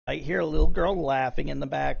I hear a little girl laughing in the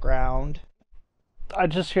background. I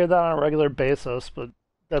just hear that on a regular basis, but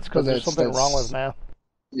that's because there's something wrong with me.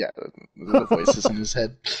 Yeah, the voices in his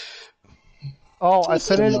head. Oh, I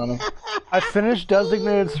finished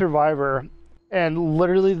Designated Survivor, and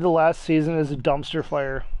literally the last season is a dumpster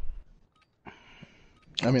fire.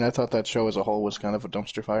 I mean, I thought that show as a whole was kind of a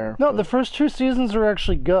dumpster fire. No, the first 2 seasons are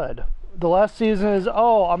actually good. The last season is,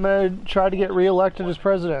 oh, I'm going to try to get reelected as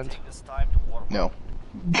president. No.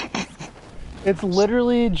 It's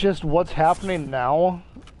literally just what's happening now,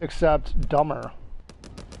 except dumber.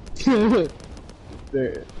 I've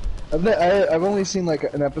only seen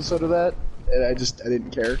like an episode of that, and I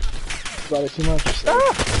didn't care about it too much. So.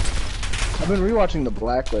 I've been rewatching The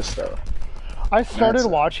Blacklist though. I started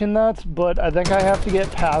watching that, but I think I have to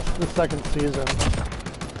get past the 2nd season.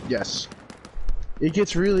 Yes. It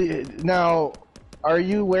gets really... Now, are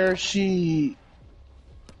you where she...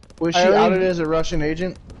 Was she outed as a Russian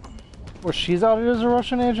agent? Was she's outed as a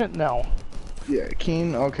Russian agent? No. Yeah,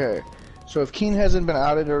 Keen? Okay. So if Keen hasn't been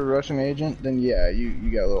outed as a Russian agent, then yeah, you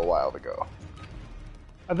got a little while to go.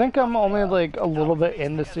 I think I'm only like a little bit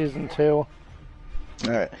into season 2.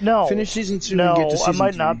 Alright. No. Finish season 2 no, and get to season 3. I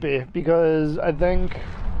might not be, because I think...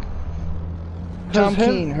 Tom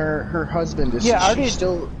Keen, her husband, is she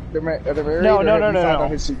still... Are they married? No.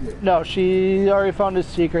 No, she already found his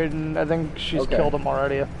secret, and I think she's killed him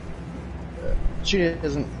already. She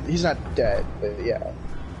isn't... He's not dead, but yeah.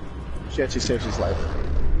 She actually saved his life.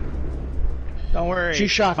 Don't worry. She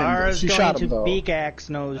shot him. She shot him, though. Beak axe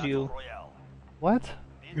knows you. What?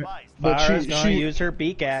 Farah's gonna use her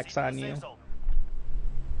beak axe on you.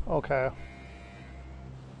 Okay.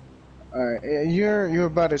 Alright, you're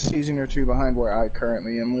about a season or 2 behind where I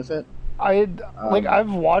currently am with it. I've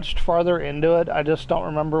watched farther into it, I just don't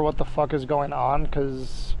remember what the fuck is going on,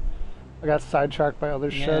 because I got sidetracked by other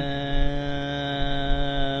shit.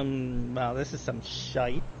 Wow, this is some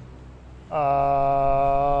shite.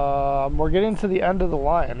 We're getting to the end of the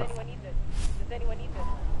line. Does anyone need this?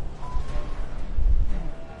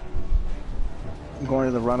 I'm going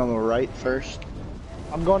to the run on the right first.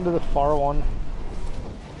 I'm going to the far one.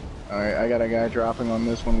 Alright, I got a guy dropping on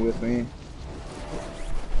this one with me.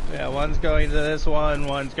 Yeah, one's going to this one,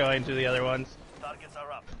 one's going to the other ones. Targets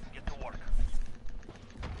are up. Get to work.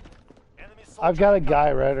 I've got a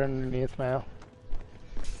guy right underneath me.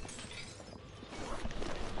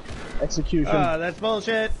 Execution. That's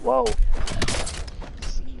bullshit. Whoa.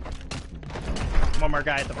 One more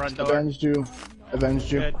guy at the front door. Avenged you.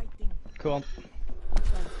 Avenged you. Good. Cool.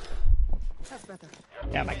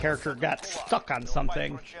 Yeah, my character got stuck on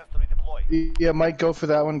something. Yeah, Mike, go for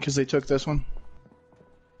that one because they took this one.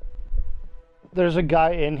 There's a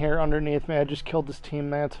guy in here underneath me. I just killed his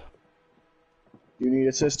teammate. You need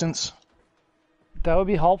assistance? That would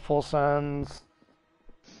be helpful, since...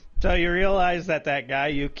 So you realize that guy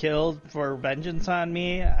you killed for vengeance on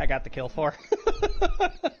me, I got the kill for.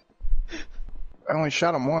 I only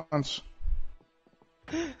shot him once.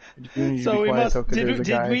 So we must...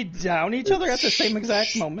 Did we down each other at the same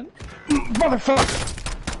exact moment? Motherfucker!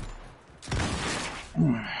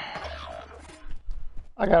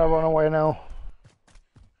 I gotta run away now.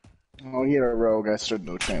 Oh, he had a rogue. I stood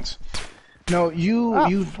no chance. No,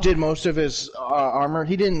 you did most of his armor.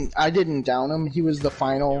 He didn't. I didn't down him. He was the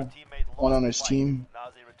final one on his team,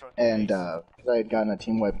 and I had gotten a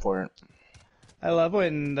team wipe for it. I love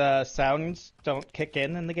when the sounds don't kick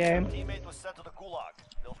in the game.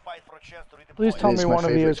 Please tell me one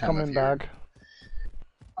of you is coming back.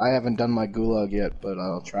 I haven't done my gulag yet, but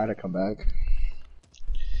I'll try to come back.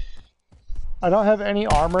 I don't have any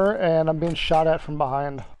armor, and I'm being shot at from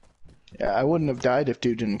behind. Yeah, I wouldn't have died if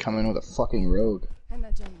dude didn't come in with a fucking rogue.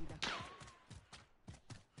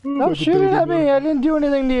 Stop shooting at me! I didn't do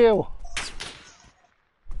anything to you!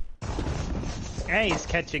 Yeah, he's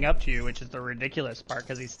catching up to you, which is the ridiculous part,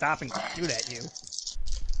 because he's stopping to shoot at you.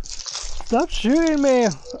 Stop shooting me!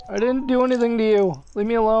 I didn't do anything to you. Leave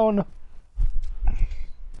me alone.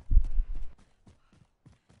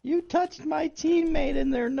 You touched my teammate in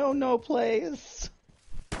their no-no plays.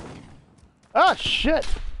 Ah, shit!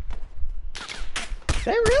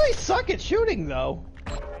 They really suck at shooting, though.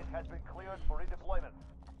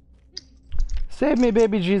 Save me,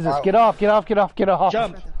 baby Jesus. Get off, get off, get off, get off.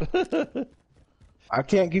 Jump. I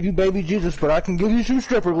can't give you baby Jesus, but I can give you some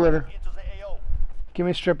stripper glitter. Give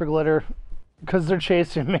me stripper glitter. Because they're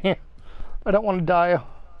chasing me. I don't want to die.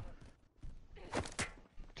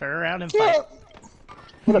 Turn around and fight.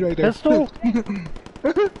 With a pistol?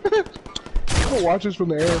 I'll watch this from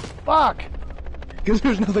the air. Fuck! Because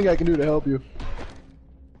there's nothing I can do to help you.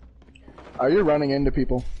 Are you running into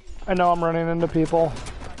people? I know I'm running into people.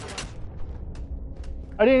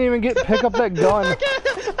 I didn't even pick up that gun.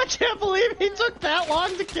 I can't believe he took that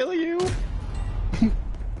long to kill you.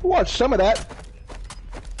 Watch some of that.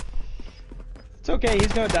 It's okay,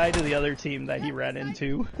 he's gonna die to the other team that he ran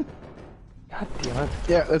into. God damn it.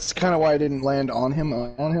 Yeah, that's kind of why I didn't land on him.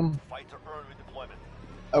 Fighter early deployment.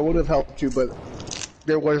 I would have helped you, but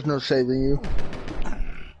there was no saving you.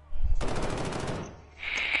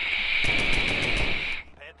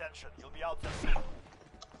 Pay attention. You'll be out there soon.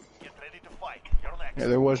 Get ready to fight. You're next. Yeah,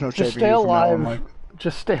 there was no Just saving stay you from now on, alive. Mike.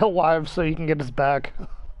 Just stay alive so you can get us back.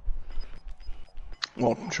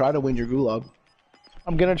 Well, try to win your gulag.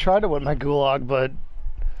 I'm gonna try to win my gulag, but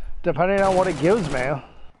depending on what it gives me. You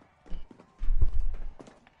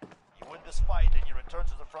win this fight and you return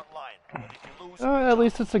to the front line. But if you lose, At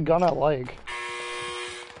least it's a gun I like.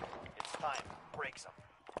 it's time. Break some.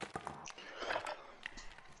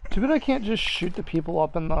 Too bad I can't just shoot the people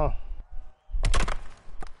up in the...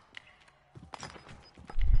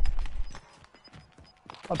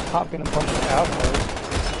 I'm popping a bunch of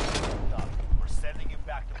assholes. We're sending you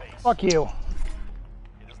back to base. Fuck you.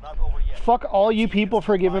 It is not over yet. Fuck all you people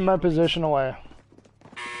for giving my position away.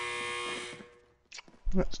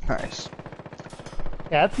 That's nice.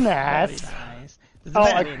 That's nice. Very nice. It's Oh,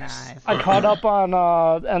 very nice. I caught up on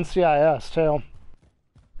NCIS too.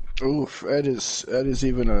 Oof, that is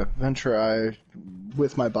even a venture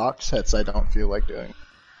with my box sets I don't feel like doing.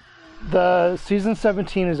 The season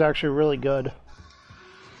 17 is actually really good.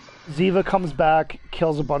 Ziva comes back,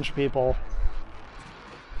 kills a bunch of people.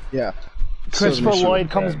 Yeah. Christopher So,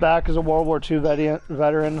 Lloyd comes back as a World War II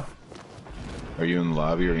veteran. Are you in the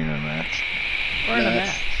lobby or are you in a match? We're in a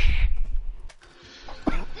match.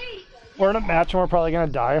 We're in a match and we're probably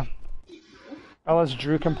gonna die. Unless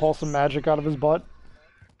Drew can pull some magic out of his butt.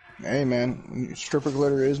 Hey man, stripper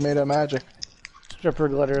glitter is made of magic. Stripper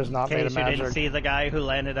glitter is not In made case of you didn't magic. see the guy who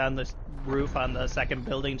landed on the roof on the second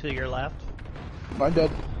building to your left. I'm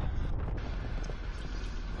dead.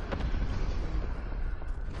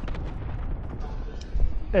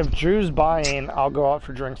 If Drew's buying, I'll go out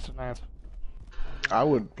for drinks tonight. I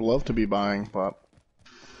would love to be buying, but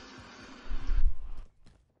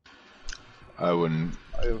I wouldn't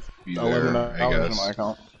I have be $11 there, I in guess. my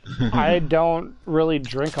account. I don't really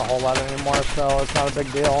drink a whole lot anymore, so it's not a big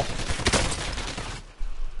deal.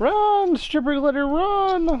 Run, stripper glitter,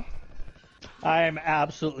 run! I'm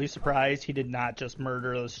absolutely surprised he did not just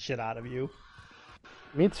murder the shit out of you.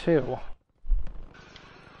 Me too.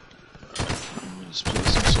 Just play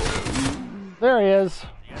some solo. There he is.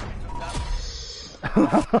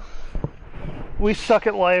 We suck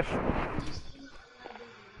at life.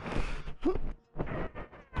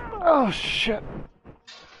 Oh shit.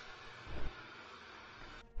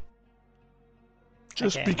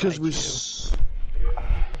 Just can't because fight we. you.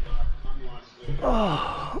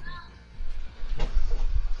 Oh.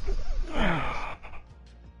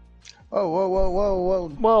 Oh, whoa, whoa, whoa, whoa!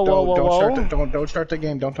 Whoa, don't, whoa, don't whoa, start whoa. don't start the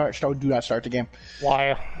game. Do not start the game.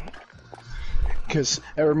 Why? Because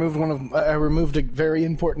I removed a very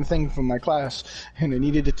important thing from my class, and I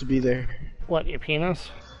needed it to be there. What, your penis?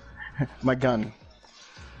 My gun.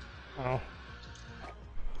 Oh.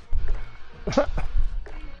 Oh,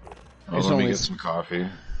 It's let me only- get some coffee.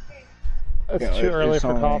 It's Yeah, too early it's for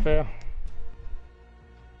only- coffee.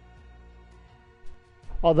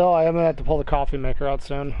 Although I am gonna have to pull the coffee maker out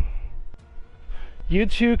soon. You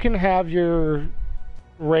two can have your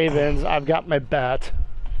Ravens. I've got my bat.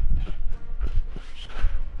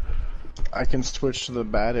 I can switch to the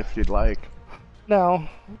bat if you'd like. No.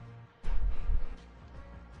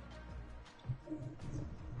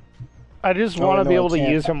 I just No, want to no, be I able to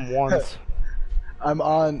can't. use him once. I'm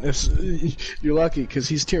on. You're lucky because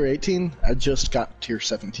he's tier 18. I just got tier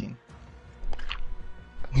 17,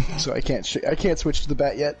 so I can't switch to the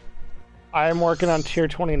bat yet. I am working on tier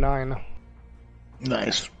 29.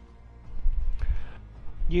 Nice.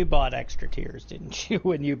 You bought extra tiers, didn't you,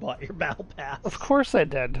 when you bought your battle pass? Of course I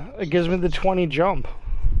did. It gives me the 20 jump.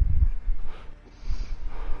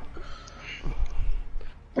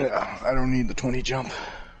 Yeah, I don't need the 20 jump.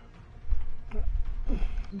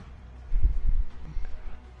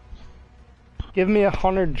 Give me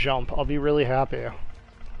 100 jump. I'll be really happy.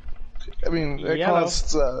 I mean, it Yellow.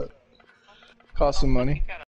 costs some money.